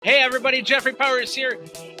Hey everybody, Jeffrey Powers here,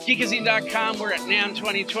 Geekazine.com. We're at NAMM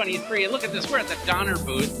 2023, and look at this, we're at the Donner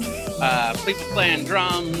booth. People playing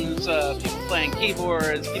drums, people playing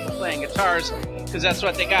keyboards, people playing guitars, because that's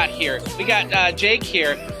what they got here. We got Jake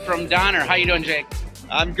here from Donner. How you doing, Jake?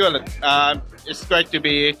 I'm good. It's great to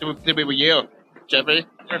be with you, Jeffrey.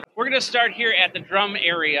 We're going to start here at the drum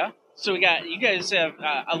area. So you guys have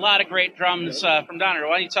a lot of great drums from Donner.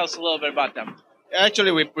 Why don't you tell us a little bit about them?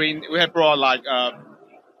 Actually, we have brought like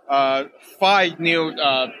five new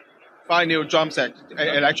drum sets,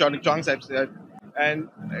 electronic drum sets, and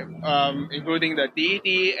including the DED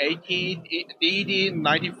 80, DED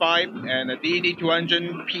 95, and the DED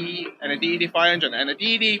 200P, and the DED 500, and the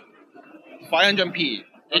DED 500P.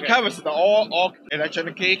 It covers all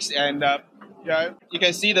electronic kicks, and yeah, you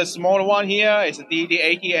can see the smaller one here is the DED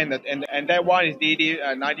 80, and that one is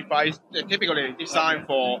DED 95, typically designed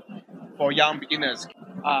for young beginners.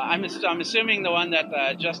 I'm assuming the one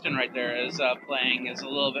that Justin right there is playing is a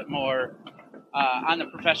little bit more on the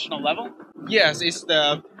professional level. Yes, it's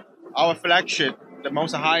our flagship, the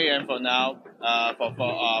most high end for now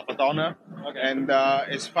for Donner, and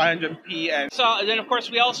it's 500P. And then of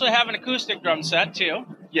course we also have an acoustic drum set too.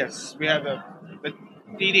 Yes, we have the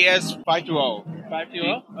DDS 520.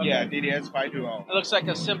 520? Okay. Yeah, DDS 520. It looks like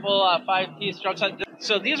a simple 5-piece drum set.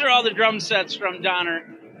 So these are all the drum sets from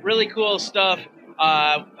Donner. Really cool stuff.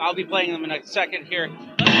 I'll be playing them in a second here.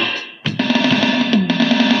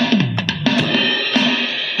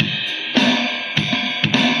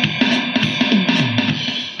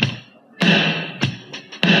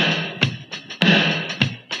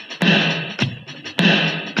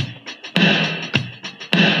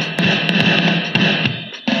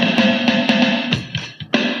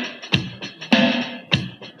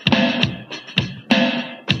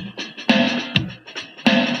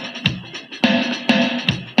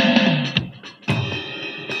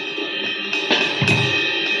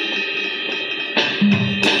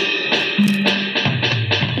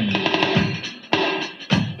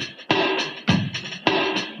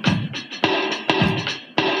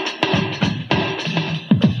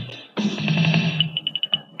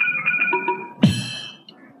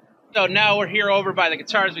 So now we're here over by the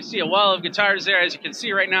guitars. We see a wall of guitars there, as you can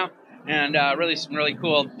see right now, and really some really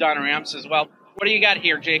cool Donner amps as well. What do you got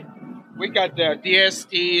here, Jake? We got the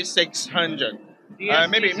DST 600.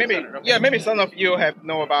 Maybe 600, okay. Yeah, maybe some of you have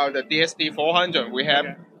know about the DST 400. We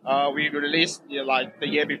have we released like the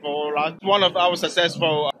year before last. One of our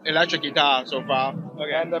successful electric guitar so far.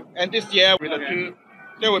 Okay. And this year with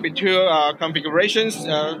there will be two configurations.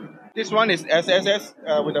 This one is SSS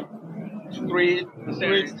with a three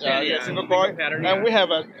single coil, and we have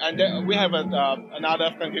another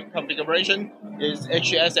configuration is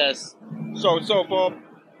HSS. So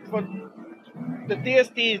for the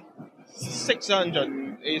DST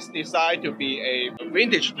 600 is designed to be a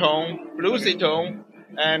vintage tone, bluesy tone,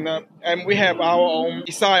 and we have our own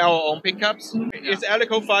pickups. It's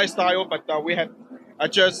Alico 5 style, but we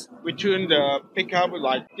tuned the pickup with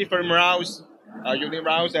like different rounds, unit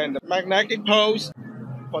rounds, and the magnetic poles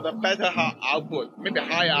for the better output, maybe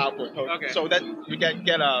higher output, so that you can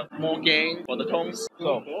get a more gain for the tones.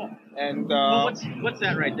 So, cool. And what's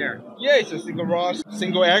that right there? Yeah, it's a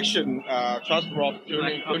single action transfer rod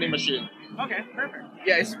tuning machine. Okay, perfect.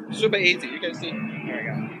 Yeah, it's super easy. You can see. There you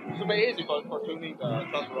go. Super easy for tuning the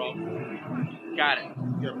transfer rod. Got it.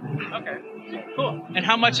 Yeah. Okay, cool. And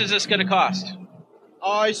how much is this going to cost?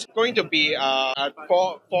 It's going to be at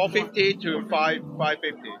 $450 to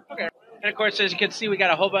 $550. Okay. And of course, as you can see, we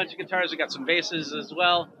got a whole bunch of guitars. We got some basses as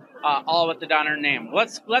well, all with the Donner name.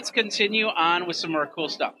 Let's continue on with some more cool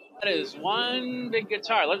stuff. That is one big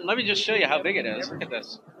guitar. Let me just show you how big it is. Look at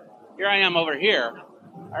this. Here I am over here.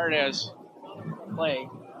 There it is. Play.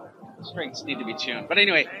 Strings need to be tuned. But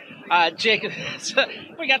anyway, Jake,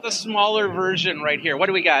 we got the smaller version right here. What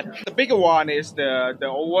do we got? The bigger one is the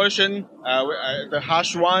old version, the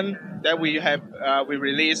Hush one that we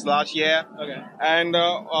released last year. Okay. And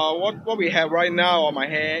what we have right now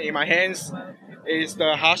in my hands is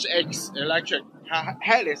the Hush X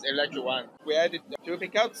headless electric one. We added two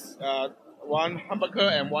pickups, one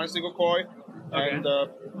humbucker and one single coil,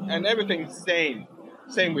 and everything's same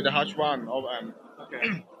with the Hush one.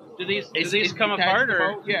 Okay. Do these come apart,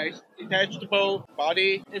 or? Yeah, it's detachable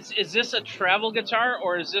body. Is this a travel guitar,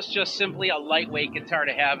 or is this just simply a lightweight guitar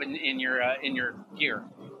to have in your gear?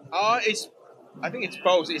 I think it's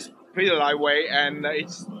both. It's pretty lightweight, and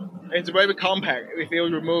it's very compact. If you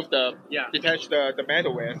remove detach the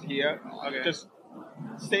metal wires here, just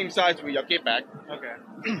same size with your kickback. Okay.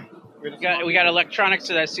 We got electronics.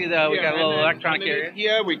 Did I see we got a little electronic area?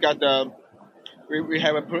 Here we got we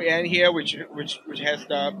have a preamp here, which has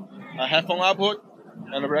the headphone output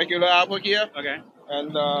and a regular output here, Okay.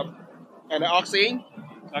 and the aux in.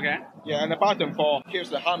 Okay. Yeah, and the button for kills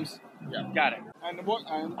the hums. Yeah. Got it. And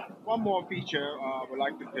one more feature I would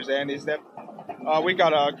like to present is that we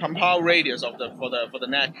got a compound radius of for the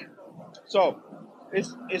neck. So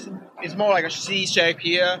it's more like a C shape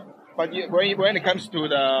here, but when it comes to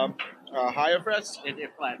the higher frets, It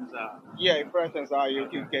flattens out. yeah, it flattens out. You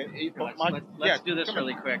get it. Let's do this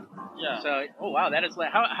really quick. Yeah. So, oh wow, that is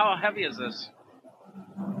how heavy is this?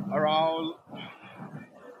 Around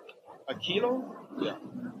a kilo. Yeah.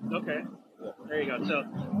 Okay. There you go. So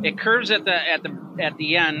it curves at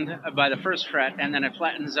the end by the first fret, and then it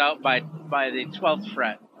flattens out by the 12th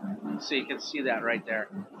fret. So you can see that right there.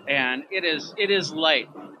 And it is light.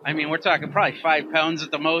 I mean, we're talking probably 5 pounds at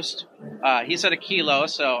the most. He said a kilo,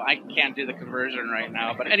 so I can't do the conversion right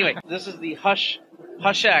now. But anyway, this is the Hush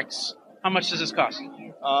X. How much does this cost?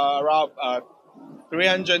 Around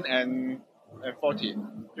 340.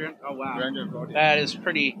 Oh wow. 340. That is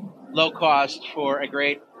pretty low cost for a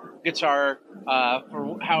great guitar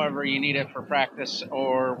for however you need it for practice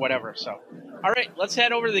or whatever. So, all right, let's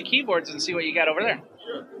head over to the keyboards and see what you got over there.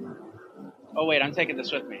 Sure. Oh wait, I'm taking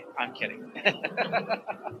this with me. I'm kidding.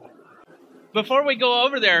 Before we go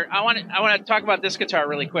over there, I want to talk about this guitar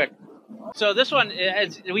really quick. So this one,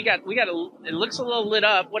 we got it looks a little lit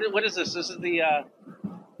up. What is this? This is the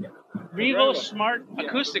Revo Smart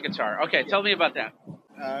acoustic guitar. Okay, tell me about that.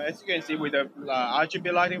 As you can see with the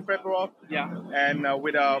RGB lighting fretboard, Yeah. and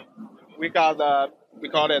we call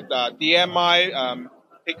it DMI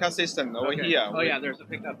pickup system over Okay. here. Oh yeah, there's a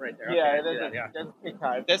pickup right there. Yeah, Okay, there's a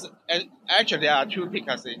pickup. Actually there are two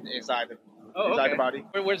pickups inside the body.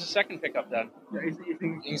 Where's the second pickup then? It's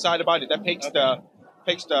inside the body that picks the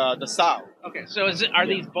sound. Okay, so are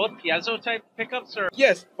these both piezo type pickups or?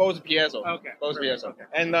 Yes, both piezo. Okay. Both Perfect. piezo. Okay.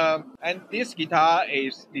 And this guitar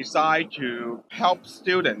is designed to help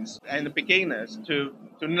students and beginners to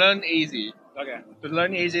learn easy. Okay. To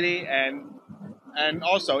learn easily, and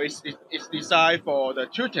also it's designed for the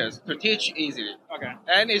tutors to teach easily. Okay.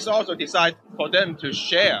 And it's also designed for them to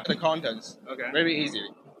share the contents very easily.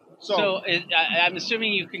 So I'm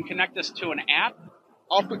assuming you can connect this to an app.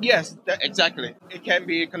 Yes, exactly. It can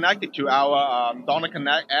be connected to our Donner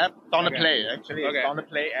Connect app, Donner Okay. Play actually, it's Donner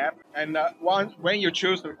Play app. And when you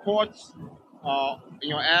choose the chords in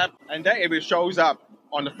your app, and then it will shows up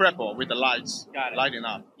on the fretboard with the lights lighting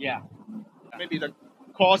up. Yeah. Maybe the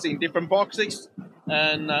chords in different boxes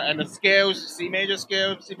and the scales, C major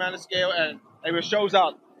scale, C minor scale, and it will shows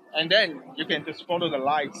up. And then you can just follow the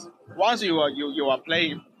lights. Once you are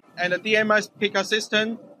playing, and the DMI pickup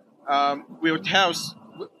system will tell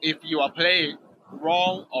if you are playing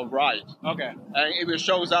wrong or right. Okay. And it will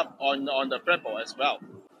shows up on the fretboard as well.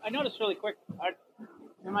 I noticed really quick.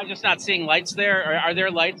 Am I just not seeing lights there? Or are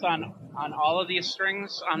there lights on all of these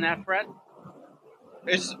strings on that fret?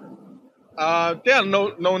 It's there are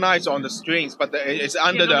no lights on the strings, but it's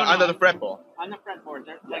under the fretboard. On the fretboard,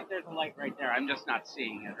 there's a light right there. I'm just not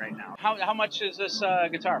seeing it right now. How much is this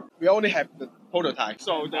guitar? We only have the prototype,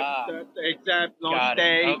 so the exact launch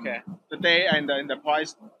day, the day and the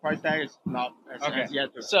price tag is not as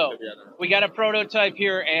yet to. So we got a prototype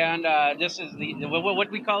here, and this is what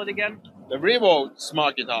do we call it again? The Revo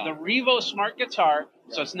Smart Guitar. The Revo Smart Guitar.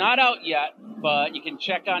 So it's not out yet, but you can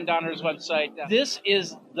check on Donner's website. This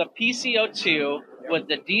is the PCO2 with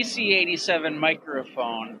the DC87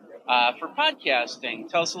 microphone for podcasting.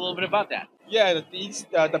 Tell us a little bit about that. Yeah,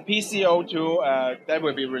 the PCO2 that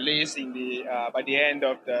will be released in by the end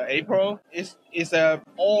of April. Is a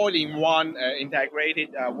all-in-one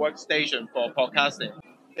integrated workstation for podcasting.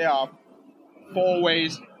 There are four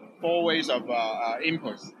ways of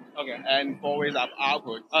inputs. Okay. And 4 ways of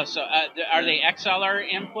outputs. Oh, so are they XLR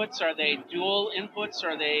inputs? Are they dual inputs?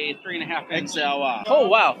 Are they 3.5 inch? XLR. Oh,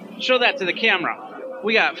 wow. Show that to the camera.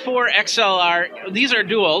 We got 4 XLR. These are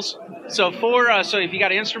duals. So 4. So if you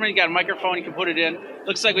got an instrument, you got a microphone, you can put it in.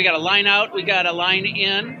 Looks like we got a line out. We got a line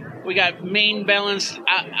in. We got main balanced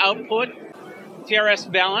output.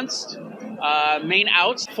 TRS balanced. Main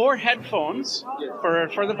outs. 4 headphones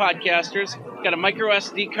for the podcasters. Got a micro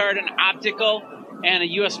SD card, an optical, and a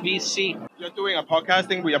USB-C. You're doing a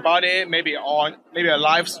podcasting with your buddy, maybe a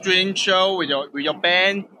live stream show with your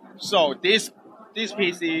band. So this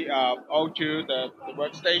PC O2 the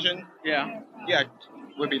workstation,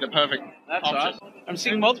 would be the perfect That's option. awesome. I'm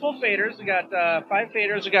seeing multiple faders. We got 5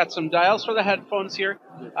 faders. We got some dials for the headphones here.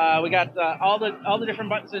 We got all the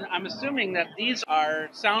different buttons, and I'm assuming that these are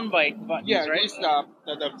soundbite buttons, right? These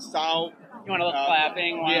the sound. You want a little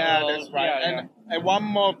clapping? That's right. And one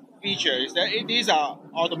more feature is that these are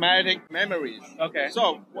automatic memories. Okay.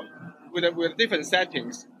 So with different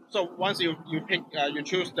settings. So once you pick you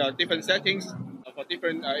choose the different settings for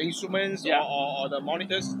different instruments Yeah. or the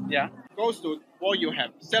monitors, Yeah. goes to what you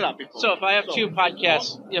have set up before. So if I have two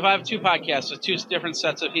podcasts with two different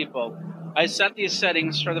sets of people, I set these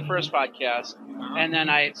settings for the first podcast, and then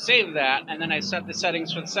I save that, and then I set the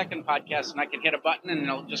settings for the second podcast, and I can hit a button and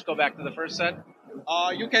it'll just go back to the first set.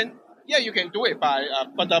 You can do it by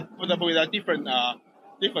with a different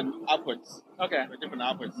outputs. Okay. With different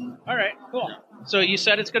outputs. All right. Cool. Yeah. So you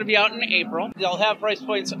said it's going to be out in April. They'll have price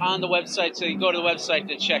points on the website, so you go to the website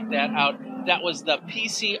to check that out. That was the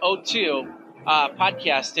PCO2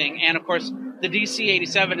 podcasting, and of course the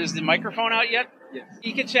DC87. Is the microphone out yet? Yes.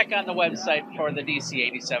 You can check on the website for the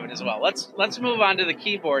DC87 as well. Let's move on to the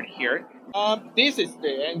keyboard here. This is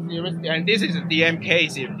the N series, and this is the DMK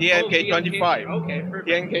series, DMK25. Okay,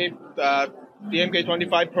 perfect.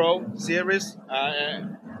 DMK25 Pro series.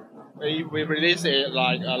 We released it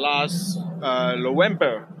like last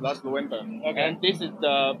November. Okay. And this is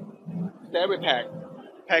the stereo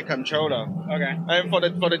pack controller. Okay. And for the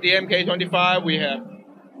DMK25, we have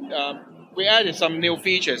we added some new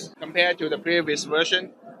features compared to the previous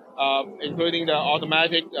version, including the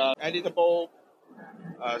automatic editable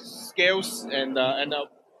scales and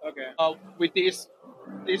Okay. with this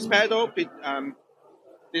pedal,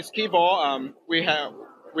 this keyboard, we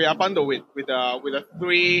are bundled with the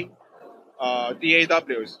three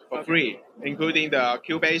DAWs for free, including the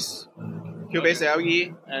Cubase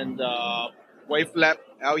LE and Wavelab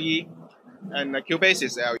LE and the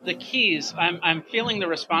Cubase's LE. The keys, I'm feeling the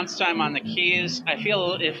response time on the keys.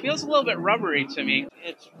 It feels a little bit rubbery to me.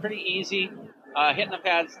 It's pretty easy. Hitting the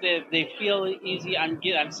pads, they feel easy. I'm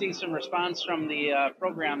seeing some response from the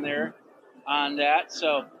program there on that,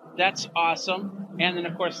 so that's awesome. And then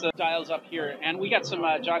of course the dials up here, and we got some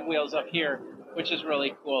jog wheels up here, which is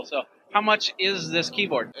really cool. So how much is this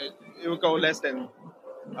keyboard? It will go less than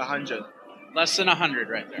 100. Less than 100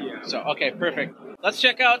 right there. Yeah. So okay, perfect. Let's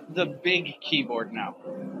check out the big keyboard now.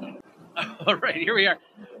 All right, here we are.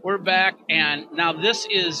 We're back, and now this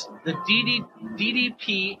is the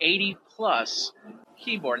DDP 80 Plus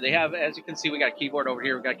keyboard. They have, as you can see, we got a keyboard over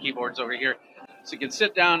here. We got keyboards over here, so you can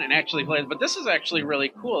sit down and actually play. But this is actually really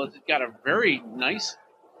cool. It's got a very nice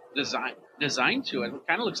design to it. It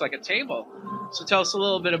kind of looks like a table. So tell us a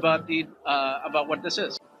little bit about about what this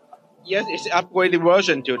is. Yes, it's an upgraded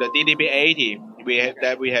version to the DDP 80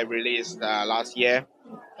 that we have released last year,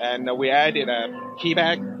 and we added a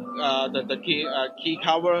keyback, the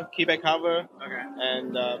keyback cover, Okay.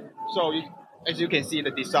 and so as you can see,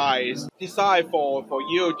 the design is designed for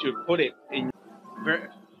you to put it in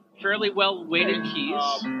Fairly well weighted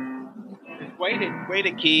keys.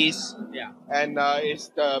 weighted keys. Yeah. And it's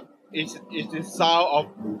the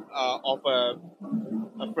sound of a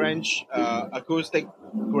French acoustic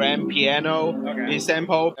grand piano. Okay. It's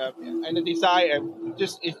sample and the design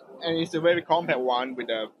it's a very compact one with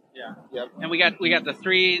the Yeah. And we got the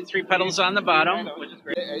three pedals on the bottom, which is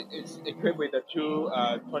great. It's equipped with the two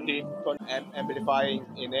 20 amp amplifying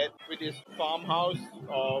in it with this farmhouse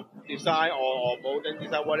or design or modern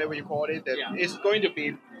design, whatever you call it. It's going to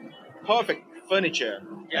be perfect furniture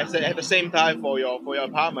at the same time for your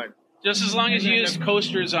apartment. Just as long as you use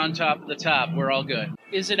coasters on top of the top, we're all good.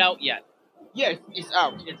 Is it out yet? Yes, it's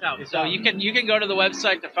out. It's out. So you can go to the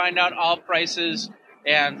website to find out all prices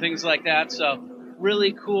and things like that. So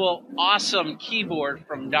really cool, awesome keyboard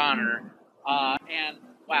from Donner. And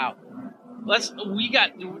wow,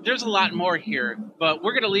 there's a lot more here, but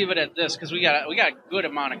we're gonna leave it at this because we got a good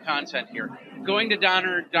amount of content here. Going to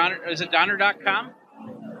Donner, is it Donner.com?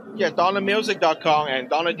 Yeah, DonnerMusic.com and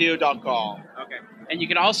DonnerDeal.com. Okay. And you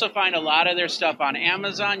can also find a lot of their stuff on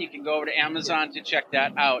Amazon. You can go over to Amazon to check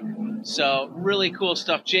that out. So really cool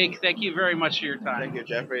stuff. Jake, thank you very much for your time. Thank you,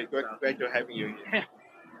 Jeffrey. Great to having you here.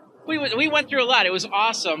 We went through a lot. It was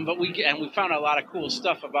awesome, but we found a lot of cool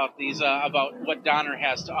stuff about about what Donner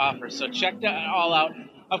has to offer. So check that all out.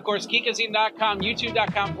 Of course, geekazine.com,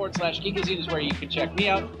 youtube.com/geekazine is where you can check me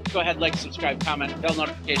out. Go ahead, like, subscribe, comment, bell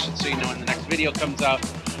notifications so you know when the next video comes out.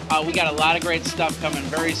 We got a lot of great stuff coming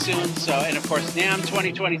very soon. So, and of course, NAMM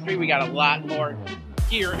 2023, we got a lot more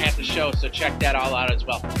here at the show. So check that all out as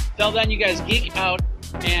well. Till then, you guys geek out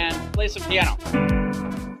and play some piano.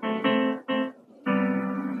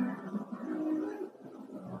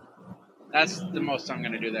 That's the most I'm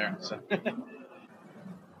going to do there. So.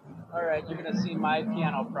 All right, you're going to see my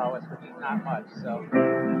piano prowess, which is not much. So.